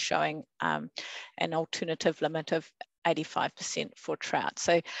now we're showing an alternative limit of 85% for trout.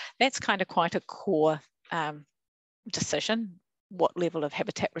 So that's kind of quite a core decision. What level of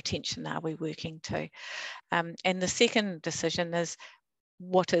habitat retention are we working to? And the second decision is,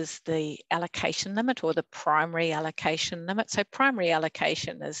 what is the allocation limit or the primary allocation limit? So primary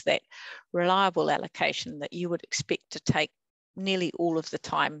allocation is that reliable allocation that you would expect to take nearly all of the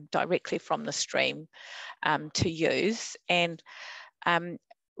time directly from the stream to use. And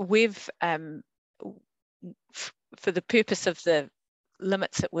we've, for the purpose of the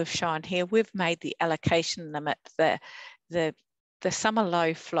limits that we've shown here, we've made the allocation limit the summer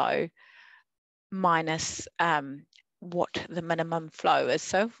low flow minus what the minimum flow is.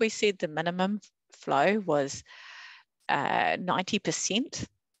 So if we said the minimum flow was 90%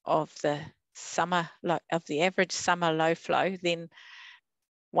 of the average summer low flow, then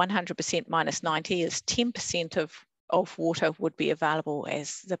 100% minus 90 is 10% of water would be available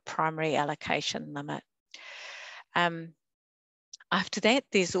as the primary allocation limit. After that,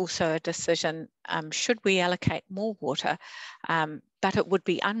 there's also a decision, should we allocate more water, but it would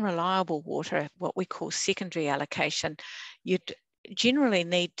be unreliable water, what we call secondary allocation. You'd generally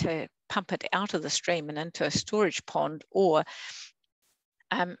need to pump it out of the stream and into a storage pond, or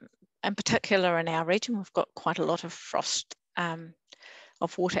in particular in our region, we've got quite a lot of frost,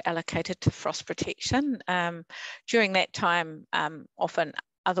 of water allocated to frost protection. During that time, often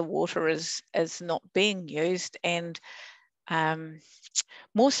other water is not being used, and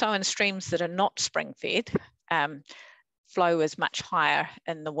more so in streams that are not spring fed, flow is much higher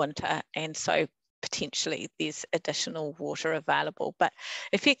in the winter, and so potentially there's additional water available. But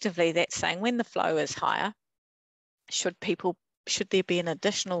effectively that's saying when the flow is higher, should there be an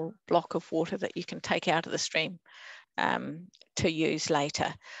additional block of water that you can take out of the stream to use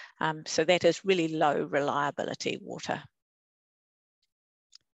later? So that is really low reliability water.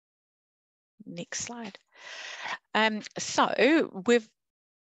 Next slide. So we've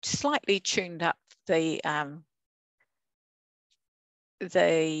slightly tuned up the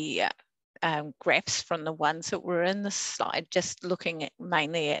graphs from the ones that were in the slide, just looking at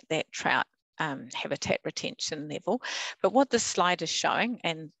mainly at that trout habitat retention level. But what this slide is showing,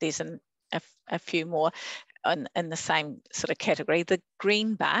 and there's a few more in the same sort of category, the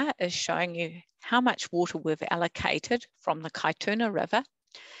green bar is showing you how much water we've allocated from the Kaituna River,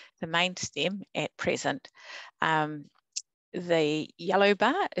 the main stem, at present. The yellow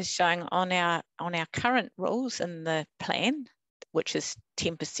bar is showing on our current rules in the plan, which is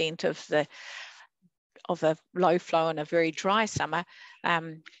 10% of a low flow in a very dry summer.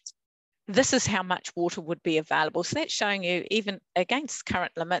 This is how much water would be available. So that's showing you, even against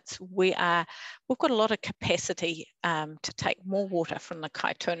current limits, we've got a lot of capacity to take more water from the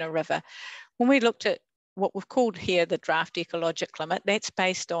Kaituna River. When we looked at what we've called here the draft ecologic limit, that's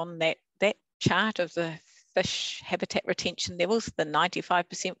based on that chart of the fish habitat retention levels, the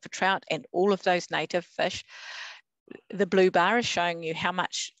 95% for trout and all of those native fish. The blue bar is showing you how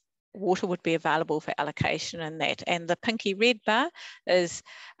much water would be available for allocation in that, and the pinky red bar is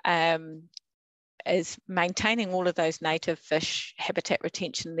maintaining all of those native fish habitat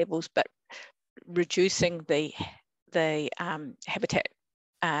retention levels, but reducing the habitat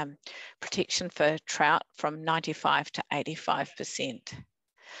protection for trout from 95 to 85%.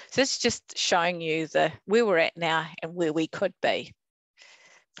 So it's just showing you where we're at now and where we could be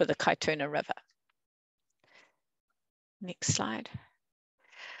for the Kaituna River. Next slide.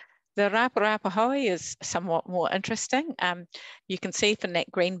 The Rapa Hoi is somewhat more interesting. You can see from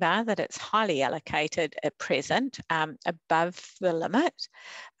that green bar that it's highly allocated at present, above the limit,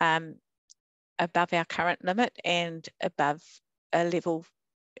 above our current limit, and above a level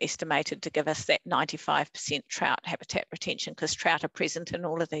estimated to give us that 95% trout habitat retention, because trout are present in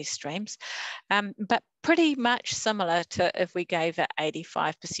all of these streams, but pretty much similar to if we gave it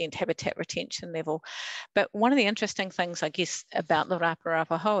 85% habitat retention level. But one of the interesting things, I guess, about the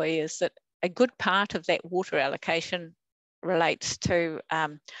Rapa Hoi is that a good part of that water allocation relates to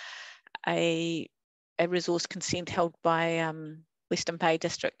a resource consent held by Western Bay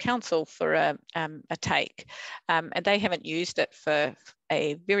District Council for a take, and they haven't used it for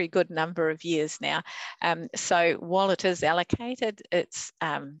a very good number of years now. So while it is allocated, it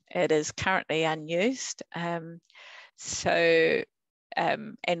is currently unused. And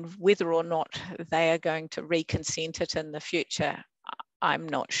whether or not they are going to reconsent it in the future, I'm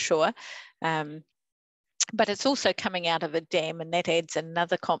not sure. But it's also coming out of a dam, and that adds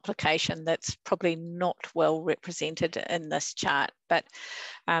another complication that's probably not well represented in this chart. But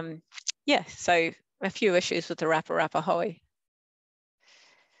yeah, so a few issues with the Rapa Hoi.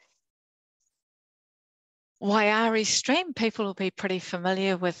 Waiari stream, people will be pretty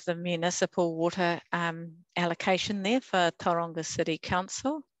familiar with the municipal water allocation there for Tauranga City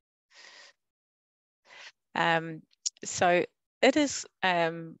Council. So it is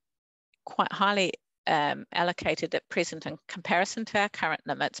quite highly allocated at present in comparison to our current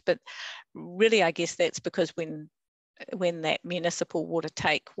limits, but really I guess that's because when that municipal water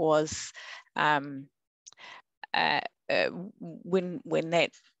take was when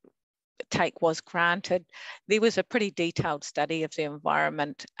that take was granted, there was a pretty detailed study of the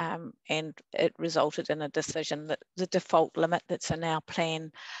environment, and it resulted in a decision that the default limit that's in our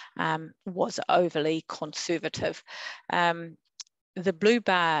plan was overly conservative. The blue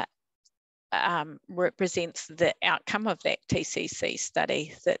bar represents the outcome of that TCC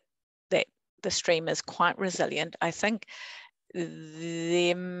study, that the stream is quite resilient. I think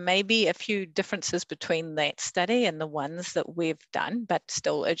there may be a few differences between that study and the ones that we've done, but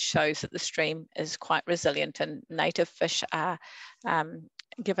still it shows that the stream is quite resilient, and native fish are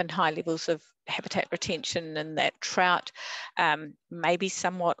given high levels of habitat retention, and that trout may be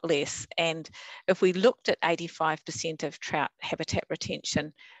somewhat less. And if we looked at 85% of trout habitat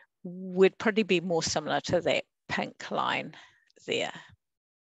retention, would probably be more similar to that pink line there.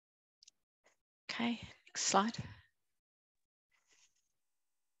 Okay, next slide.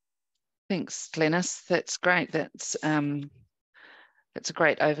 Thanks, Glenys. That's great. That's a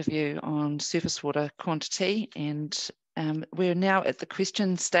great overview on surface water quantity. And we're now at the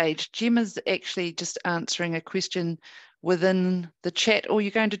question stage. Gemma's actually just answering a question within the chat, or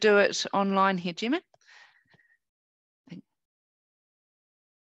you're going to do it online here, Gemma?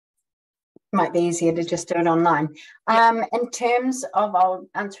 Might be easier to just do it online. Yep. In terms of, I'll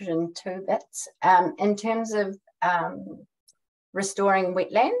answer it in two bits. In terms of restoring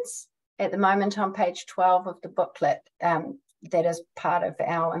wetlands, at the moment on page 12 of the booklet, that is part of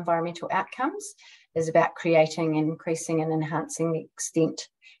our environmental outcomes, is about creating, increasing and enhancing the extent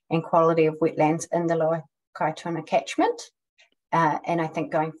and quality of wetlands in the lower Kaituna catchment. And I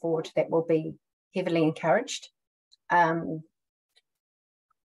think going forward, that will be heavily encouraged.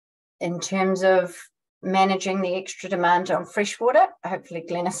 In terms of managing the extra demand on freshwater, hopefully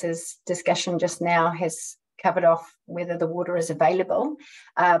Glenys's discussion just now has covered off whether the water is available,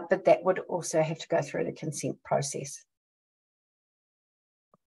 but that would also have to go through the consent process.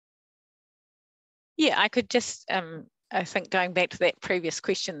 Yeah, I could just, I think going back to that previous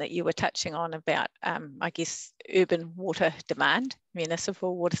question that you were touching on about, I guess, urban water demand,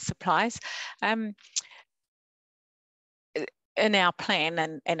 municipal water supplies. In our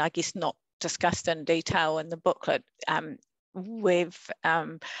plan, and I guess not discussed in detail in the booklet,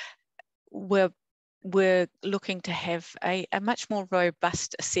 we're looking to have a much more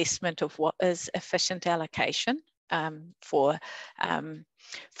robust assessment of what is efficient allocation for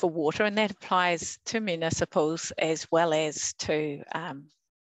water, and that applies to municipals as well as to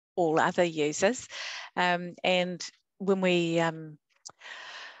all other users. And when we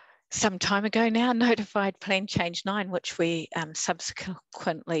some time ago now notified Plan Change 9, which we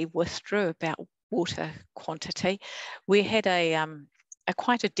subsequently withdrew, about water quantity, we had a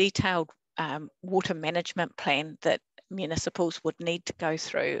quite a detailed water management plan that municipals would need to go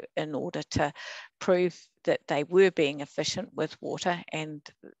through in order to prove that they were being efficient with water and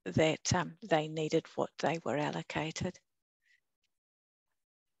that they needed what they were allocated.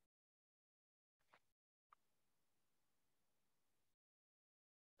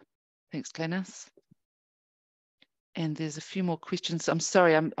 Thanks, Glenys. And there's a few more questions. I'm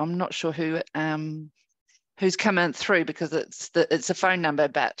sorry, I'm not sure who's come in through, because it's a phone number,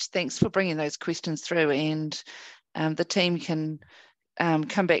 but thanks for bringing those questions through, and the team can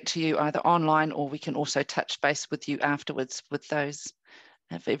come back to you either online, or we can also touch base with you afterwards with those,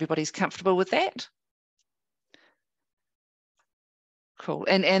 if everybody's comfortable with that. Cool.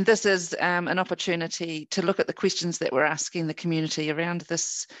 And this is an opportunity to look at the questions that we're asking the community around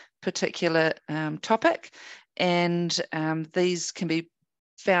this particular topic. And these can be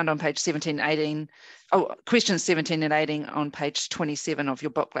found on page 17 and 18. Oh, questions 17 and 18 on page 27 of your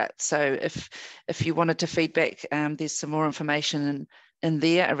booklet. So if you wanted to feedback, there's some more information in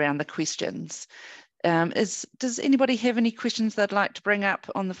there around the questions. Does anybody have any questions they'd like to bring up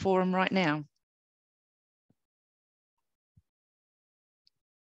on the forum right now?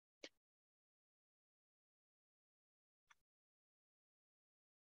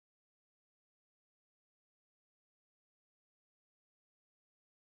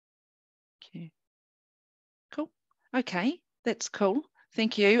 Okay. Cool. Okay, that's cool.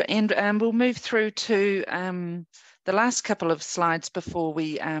 Thank you. And we'll move through to the last couple of slides before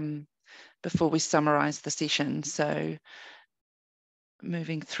we summarise the session. So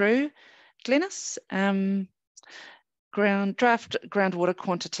moving through, Glenys, draft groundwater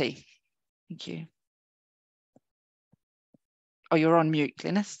quantity. Thank you. Oh, you're on mute,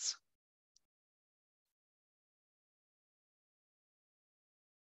 Glenys.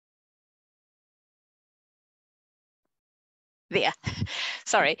 There.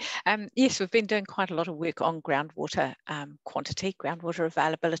 Sorry. Yes, we've been doing quite a lot of work on groundwater quantity, groundwater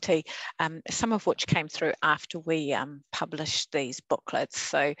availability, some of which came through after we published these booklets.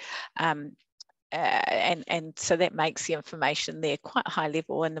 So, and so that makes the information there quite high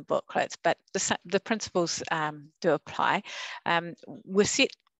level in the booklets, but the principles do apply. We've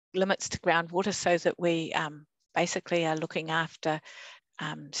set limits to groundwater so that we basically are looking after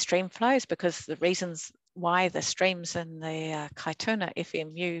stream flows, because the reasons why the streams in the Kaituna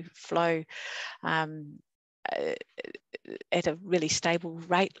FMU flow at a really stable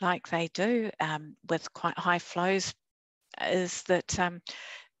rate like they do, with quite high flows, is that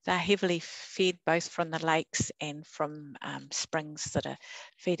they're heavily fed both from the lakes and from springs that are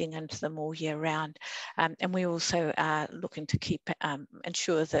feeding into them all year round. And we also are looking to keep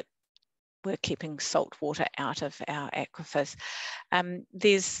ensure that we're keeping salt water out of our aquifers.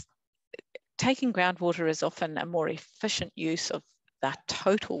 Taking groundwater is often a more efficient use of the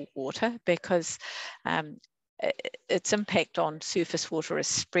total water, because its impact on surface water is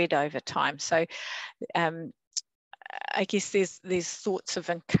spread over time. So I guess there's thoughts of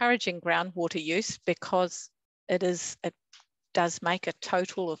encouraging groundwater use, because it does make a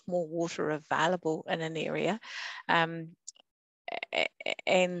total of more water available in an area, and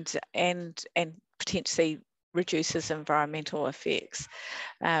potentially reduces environmental effects.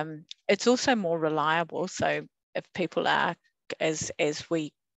 It's also more reliable. So if people are, as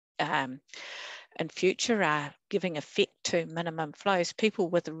we in future are giving effect to minimum flows, people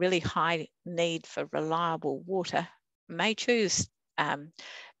with a really high need for reliable water may choose,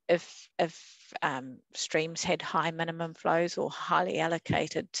 if streams had high minimum flows or highly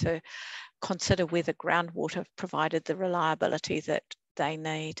allocated, to consider whether groundwater provided the reliability that they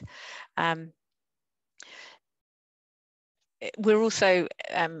need. We're also,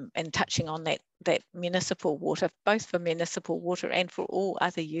 in touching on that municipal water, both for municipal water and for all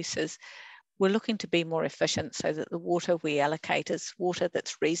other uses, we're looking to be more efficient so that the water we allocate is water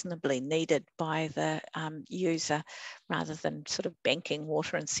that's reasonably needed by the user, rather than sort of banking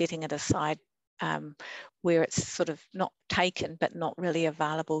water and setting it aside where it's sort of not taken but not really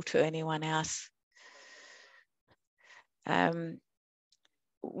available to anyone else.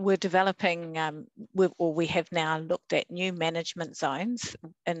 We're developing, we have now looked at new management zones.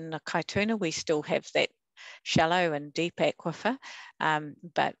 In the Kaituna, we still have that shallow and deep aquifer,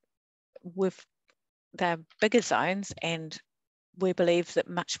 but they're bigger zones, and we believe that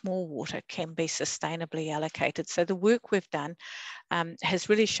much more water can be sustainably allocated. So the work we've done has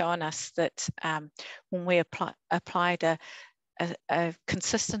really shown us that when we applied a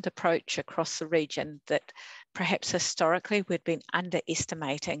consistent approach across the region, that perhaps historically we'd been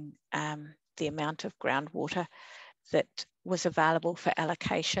underestimating the amount of groundwater that was available for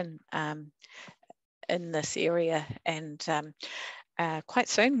allocation in this area. And quite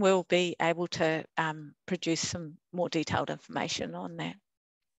soon we'll be able to produce some more detailed information on that.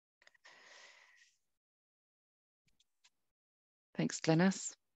 Thanks,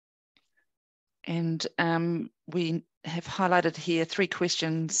 Glenys. And we have highlighted here 3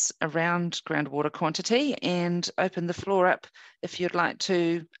 questions around groundwater quantity and open the floor up if you'd like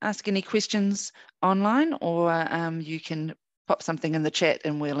to ask any questions online, or you can pop something in the chat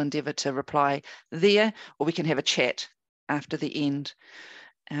and we'll endeavour to reply there, or we can have a chat after the end.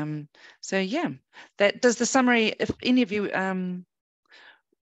 So yeah, that does the summary. If any of you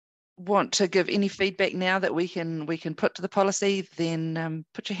want to give any feedback now that we can put to the policy, then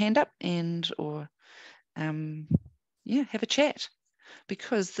put your hand up and or yeah, have a chat,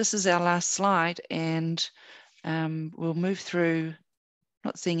 because this is our last slide, and we'll move through.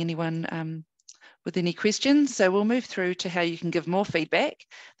 Not seeing anyone with any questions, so we'll move through to how you can give more feedback.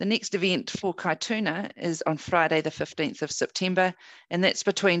 The next event for Kaituna is on Friday the 15th of September, and that's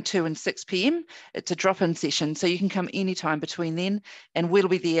between 2 and 6 p.m. It's a drop-in session, so you can come anytime between then, and we'll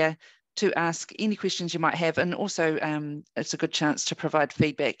be there to ask any questions you might have, and also it's a good chance to provide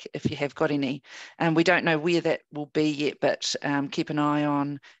feedback if you have got any. We don't know where that will be yet, but keep an eye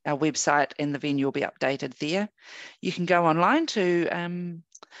on our website and the venue will be updated there. You can go online to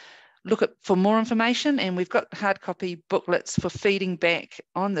look for more information, and we've got hard copy booklets for feeding back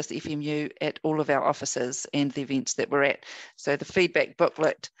on this FMU at all of our offices and the events that we're at. So the feedback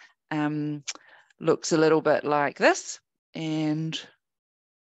booklet looks a little bit like this, and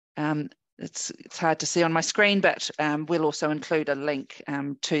it's hard to see on my screen, but we'll also include a link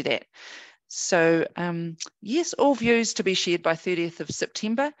to that. So yes, all views to be shared by 30th of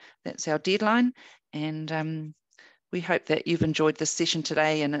September. That's our deadline, and we hope that you've enjoyed this session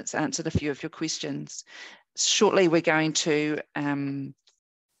today and it's answered a few of your questions. Shortly, we're going to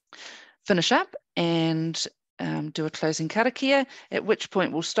finish up and do a closing karakia, at which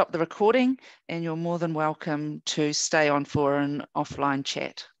point we'll stop the recording, and you're more than welcome to stay on for an offline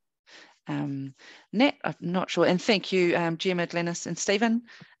chat. Nat, I'm not sure, and thank you, Gemma, Glenys and Stephen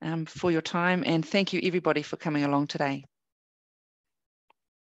for your time, and thank you everybody for coming along today.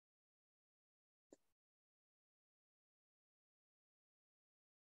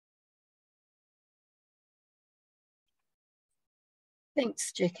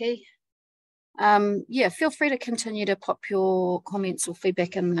 Thanks, Jackie. Yeah, feel free to continue to pop your comments or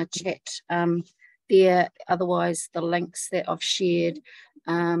feedback in the chat there. Otherwise, the links that I've shared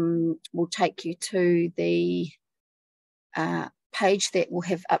will take you to the page that will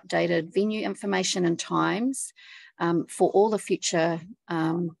have updated venue information and times for all the future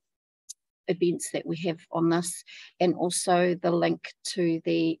events that we have on this, and also the link to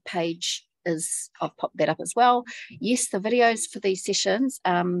the page I've popped that up as well. Yes, the videos for these sessions,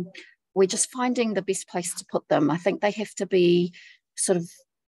 we're just finding the best place to put them. I think they have to be sort of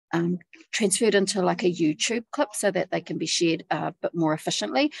transferred into like a YouTube clip so that they can be shared a bit more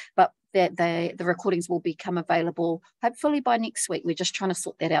efficiently, but that the recordings will become available hopefully by next week. We're just trying to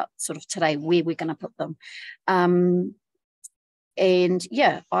sort that out sort of today, where we're going to put them. And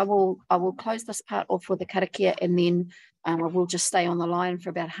yeah, I will close this part off with a karakia, and then I will just stay on the line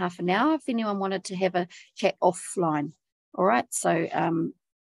for about half an hour if anyone wanted to have a chat offline. All right, so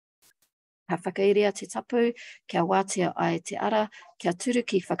ka whakairea te tapu, kia wātea ai te ara, kia turu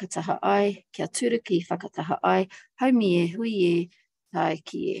ki whakataha ai, kia turu ki whakataha ai, haumi e hui e, tai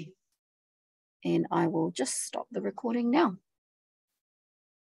ki e. And I will just stop the recording now.